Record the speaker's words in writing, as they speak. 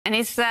And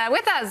he's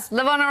with us,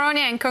 Levon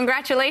Aronian.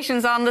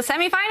 Congratulations on the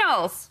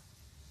semi-finals.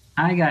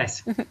 Hi,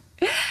 guys.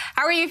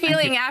 How are you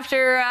feeling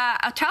after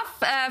a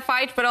tough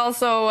fight, but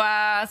also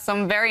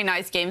some very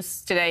nice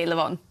games today,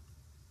 Levon?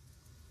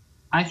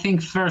 I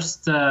think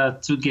first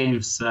two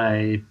games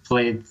I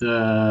played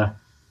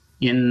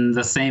in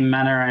the same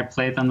manner I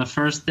played on the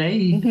first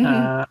day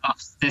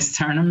of this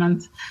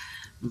tournament.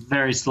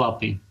 Very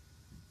sloppy.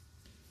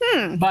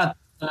 But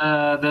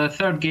the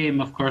third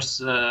game, of course,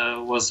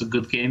 was a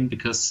good game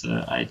because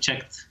I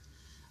checked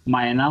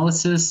my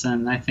analysis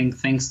and I think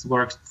things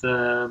worked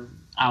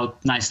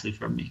out nicely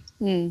for me.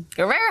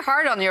 You're very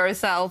hard on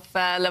yourself,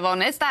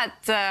 Levon. Is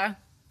that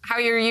how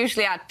you're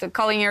usually at,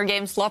 calling your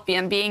game sloppy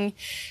and being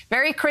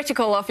very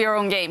critical of your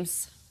own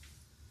games?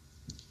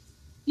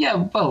 Yeah,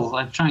 well,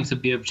 I'm trying to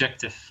be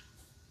objective,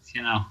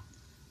 you know.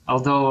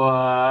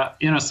 Although,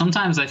 you know,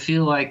 sometimes I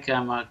feel like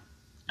I'm a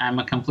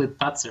complete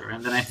patzer,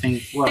 and then I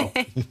think, well,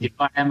 if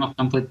I am a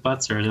complete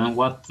patzer, then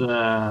what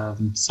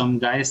some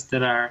guys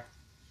that are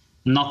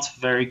not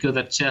very good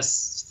at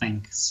chess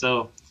think.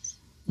 So,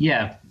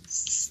 yeah,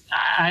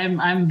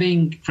 I'm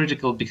being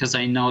critical because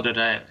I know that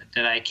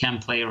I can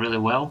play really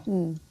well.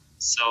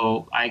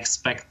 So I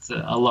expect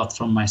a lot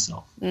from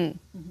myself.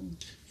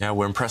 Yeah,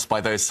 we're impressed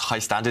by those high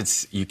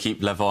standards you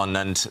keep, Levon.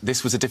 And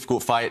this was a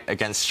difficult fight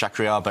against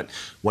Shakhriyar, but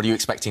what are you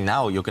expecting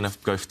now? You're going to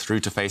go through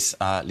to face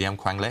Liam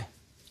Quangle?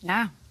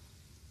 Yeah.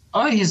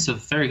 Oh, he's a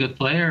very good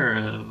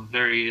player,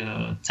 very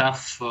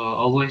tough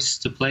always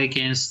to play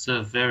against,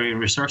 very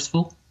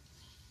resourceful.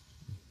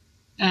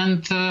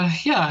 And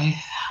yeah,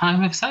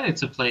 I'm excited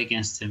to play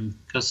against him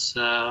because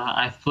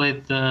I've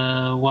played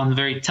one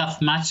very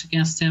tough match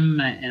against him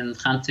in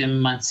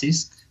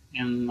Khanty-Mansiysk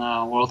in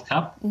World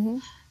Cup.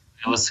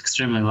 I was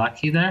extremely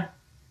lucky there.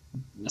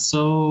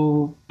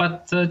 So,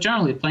 but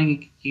generally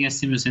playing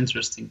against him is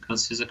interesting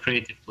because he's a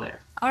creative player.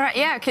 All right,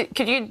 yeah.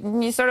 Could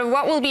you sort of,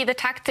 what will be the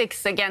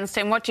tactics against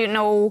him? What do you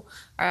know,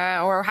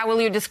 or how will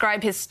you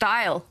describe his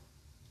style?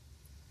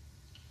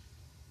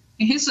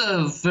 He's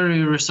a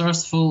very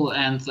resourceful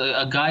and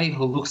a guy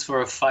who looks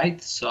for a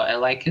fight, so I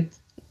like it.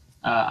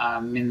 I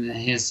mean,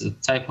 he's a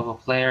type of a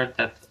player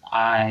that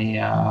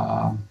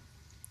I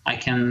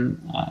can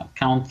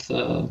count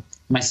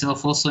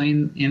myself also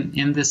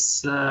in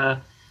this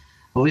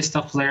list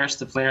of players,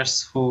 the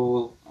players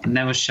who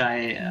never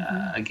shy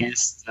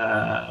against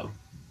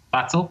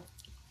battle.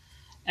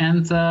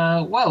 And,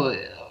 well,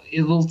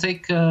 it will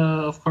take,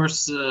 of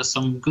course,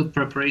 some good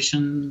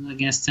preparation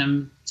against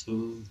him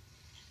to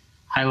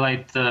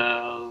highlight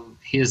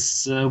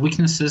his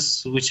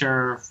weaknesses, which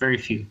are very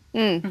few.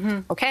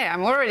 Okay,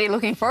 I'm already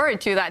looking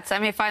forward to that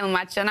semi-final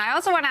match. And I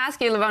also want to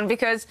ask you, Levon,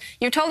 because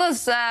you told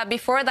us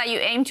before that you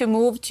aim to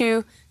move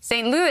to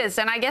St. Louis,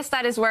 and I guess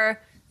that is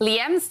where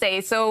Liam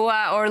stays, so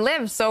or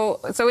lives. So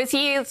is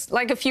he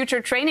like a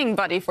future training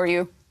buddy for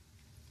you?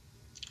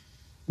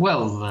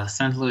 Well,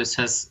 St. Louis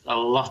has a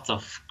lot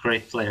of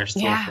great players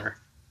to offer,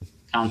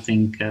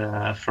 counting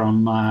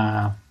from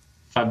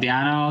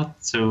Fabiano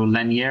to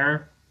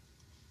Lanier.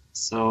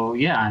 So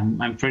yeah,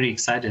 I'm pretty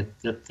excited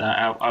that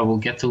I will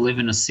get to live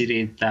in a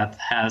city that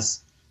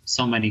has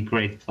so many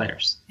great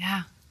players.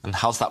 Yeah. And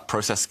how's that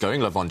process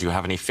going, Levon? Do you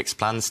have any fixed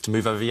plans to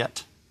move over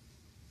yet?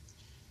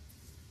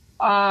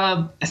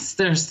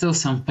 There's still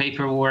some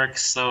paperwork,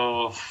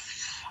 so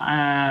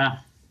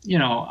you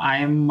know,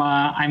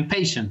 I'm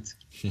patient.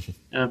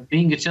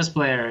 Being a chess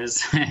player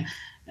is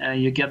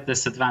you get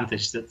this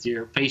advantage that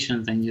you're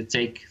patient and you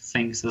take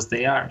things as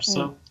they are.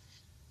 So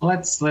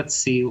let's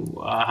see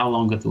how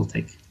long it will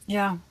take.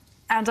 Yeah.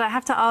 And I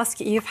have to ask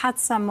you, you've had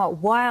some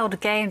wild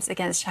games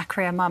against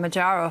Shakhriyar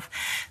Mamedyarov.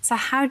 So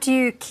how do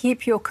you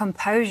keep your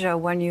composure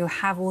when you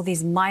have all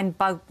these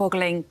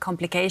mind-boggling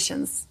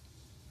complications?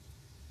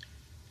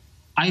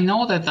 I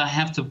know that I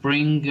have to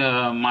bring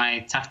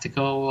my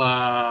tactical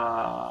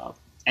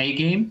A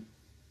game.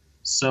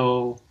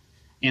 So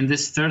in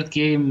this third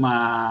game,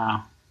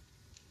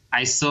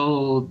 I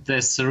saw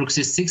this Rook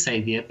C6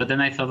 idea, but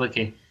then I thought,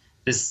 okay,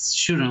 this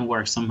shouldn't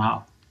work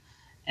somehow.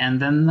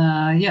 And then,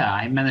 yeah,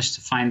 I managed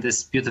to find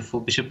this beautiful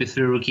Bishop E3,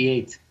 Rook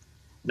E8.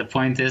 The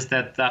point is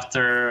that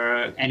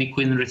after any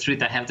queen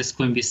retreat, I have this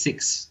Queen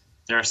B6.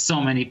 There are so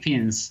many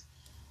pins.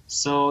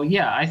 So,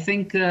 yeah, I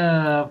think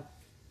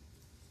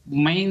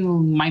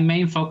my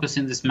main focus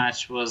in this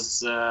match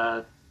was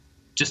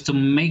just to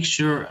make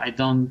sure I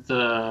don't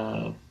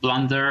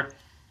blunder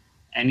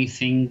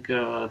anything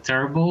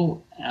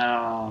terrible.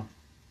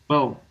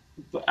 Well,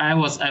 I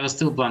was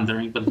still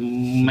blundering, but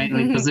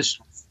mainly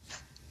positional.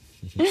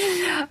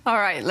 All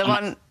right,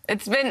 Levon,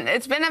 it's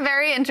been a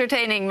very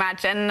entertaining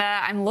match, and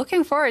I'm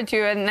looking forward to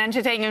an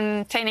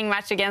entertaining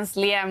match against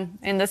Liam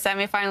in the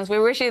semifinals. We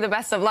wish you the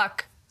best of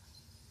luck.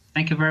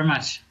 Thank you very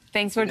much.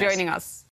 Thanks for joining us.